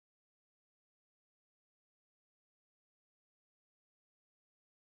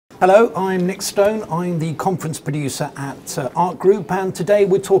Hello, I'm Nick Stone. I'm the conference producer at Art Group, and today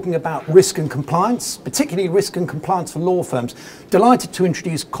we're talking about risk and compliance, particularly risk and compliance for law firms. Delighted to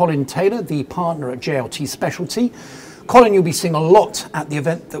introduce Colin Taylor, the partner at JLT Specialty. Colin, you'll be seeing a lot at the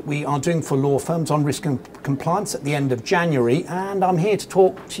event that we are doing for law firms on risk and compliance at the end of January, and I'm here to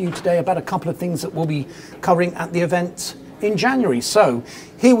talk to you today about a couple of things that we'll be covering at the event in January. So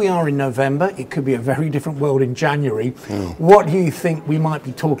here we are in November. It could be a very different world in January. What do you think we might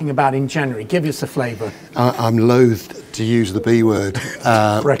be talking about in January? Give us a flavour. I'm loath to use the B word,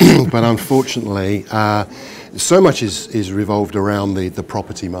 but unfortunately so much is revolved around the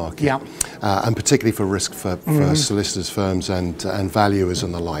property market, and particularly for risk for solicitors firms and valuers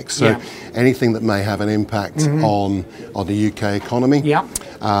and the like. So anything that may have an impact on the UK economy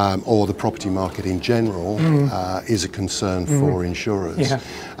or the property market in general is a concern for insurers.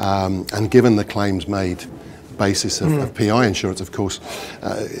 And given the claims made basis of PI insurance, of course,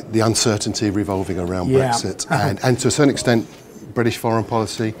 the uncertainty revolving around Brexit and to a certain extent British foreign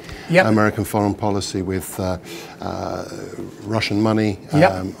policy, American foreign policy with Russian money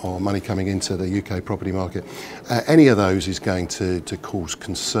or money coming into the UK property market. Any of those is going to cause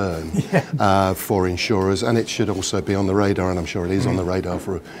concern for insurers, and it should also be on the radar, and I'm sure it is on the radar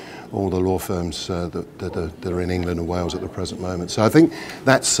for all the law firms that are in England and Wales at the present moment. So I think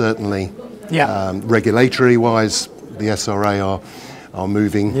that's certainly regulatory-wise, the SRA are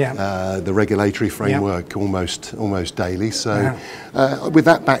moving the regulatory framework almost daily. So with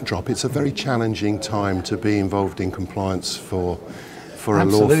that backdrop, it's a very challenging time to be involved in compliance for a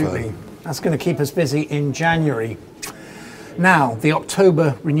law firm. That's going to keep us busy in January. Now, the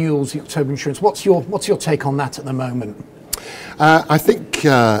October renewals, the October insurance, what's your take on that at the moment? I think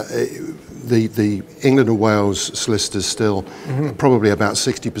the England and Wales solicitors still probably about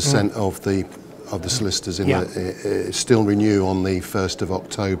 60% of the solicitors still renew on the 1st of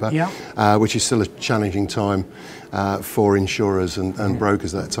October, which is still a challenging time for insurers and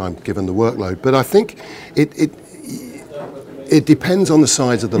brokers at that time, given the workload. But I think it depends on the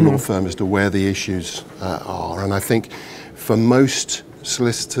size of the law firm as to where the issues are. And I think for most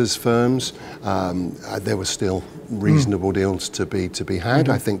solicitors firms, there were still reasonable deals to be had.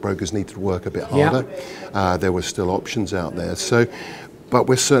 I think brokers need to work a bit harder. There were still options out there. But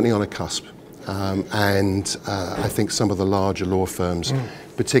we're certainly on a cusp. And I think some of the larger law firms,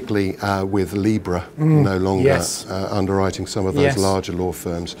 particularly with Libra no longer underwriting some of those larger law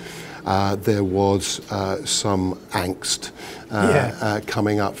firms, there was some angst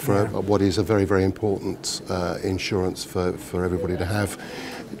coming up for what is a very, very important insurance for everybody to have,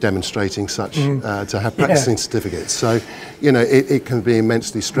 demonstrating such to have practicing certificates. So, you know, it can be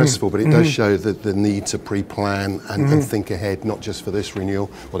immensely stressful, but it does show that the need to pre-plan and think ahead, not just for this renewal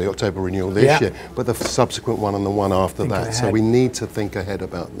or the October renewal this year, but the subsequent one and the one after that. So we need to think ahead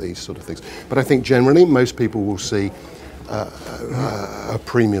about these sort of things. But I think generally most people will see a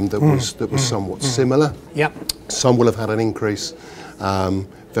premium that was somewhat similar. Some will have had an increase.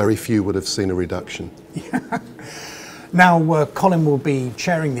 Very few would have seen a reduction. Now, Colin will be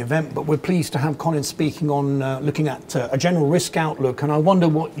chairing the event, but we're pleased to have Colin speaking on looking at a general risk outlook, and I wonder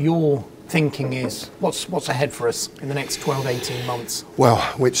what your thinking is. What's ahead for us in the next 12, 18 months? Well,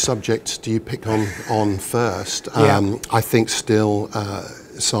 which subject do you pick on first? I think still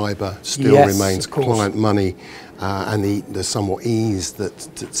cyber still remains client money, and the somewhat ease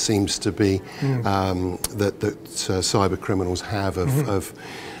that seems to be that cyber criminals have of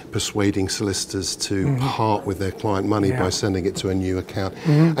persuading solicitors to part with their client money by sending it to a new account.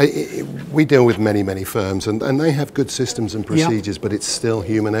 We deal with many firms, and they have good systems and procedures, but it's still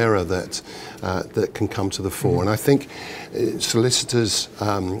human error that can come to the fore. And I think solicitors,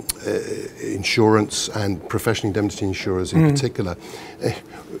 insurance, and professional indemnity insurers in particular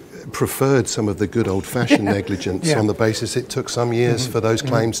preferred some of the good old-fashioned negligence on the basis it took some years for those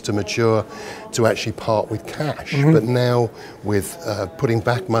claims to mature to actually part with cash. But now with putting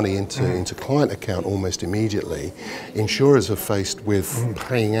back money into client account almost immediately, insurers are faced with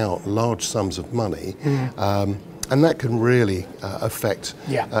paying out large sums of money. And that can really affect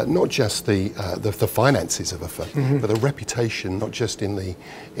not just the finances of a firm, but the reputation, not just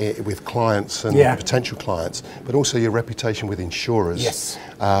with clients and potential clients, but also your reputation with insurers.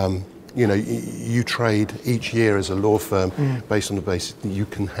 You know, you trade each year as a law firm based on the basis that you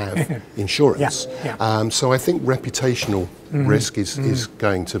can have insurance. So I think reputational risk is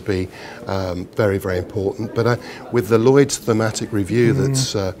going to be very, very important. But with the Lloyd's thematic review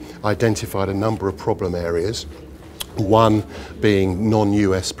that's identified a number of problem areas, One being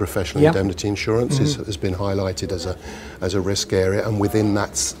non-US professional Yep. indemnity insurance has been highlighted as a risk area, and within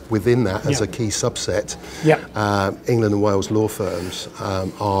that as Yep. a key subset, Yep. England and Wales law firms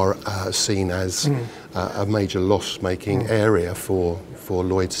are seen as a major loss-making area for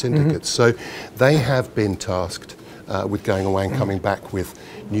Lloyd's syndicates. So they have been tasked with going away and coming back with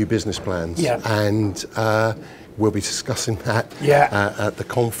new business plans, Yep. and we'll be discussing that at the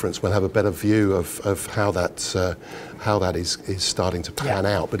conference. We'll have a better view of how that is starting to pan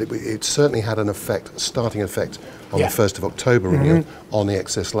out. But it certainly had an starting effect on the 1st of October renewal on the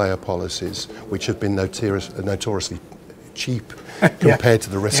excess layer policies, which have been notoriously cheap compared to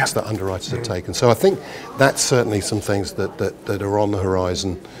the risks that underwriters have taken. So I think that's certainly some things that are on the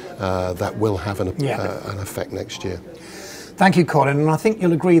horizon that will have an effect next year. Thank you, Colin. And I think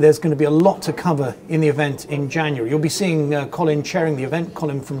you'll agree there's going to be a lot to cover in the event in January. You'll be seeing Colin chairing the event,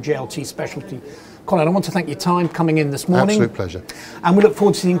 Colin from JLT Specialty. Colin, I want to thank your time coming in this morning. Absolute pleasure. And we look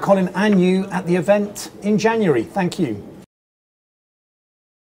forward to seeing Colin and you at the event in January. Thank you.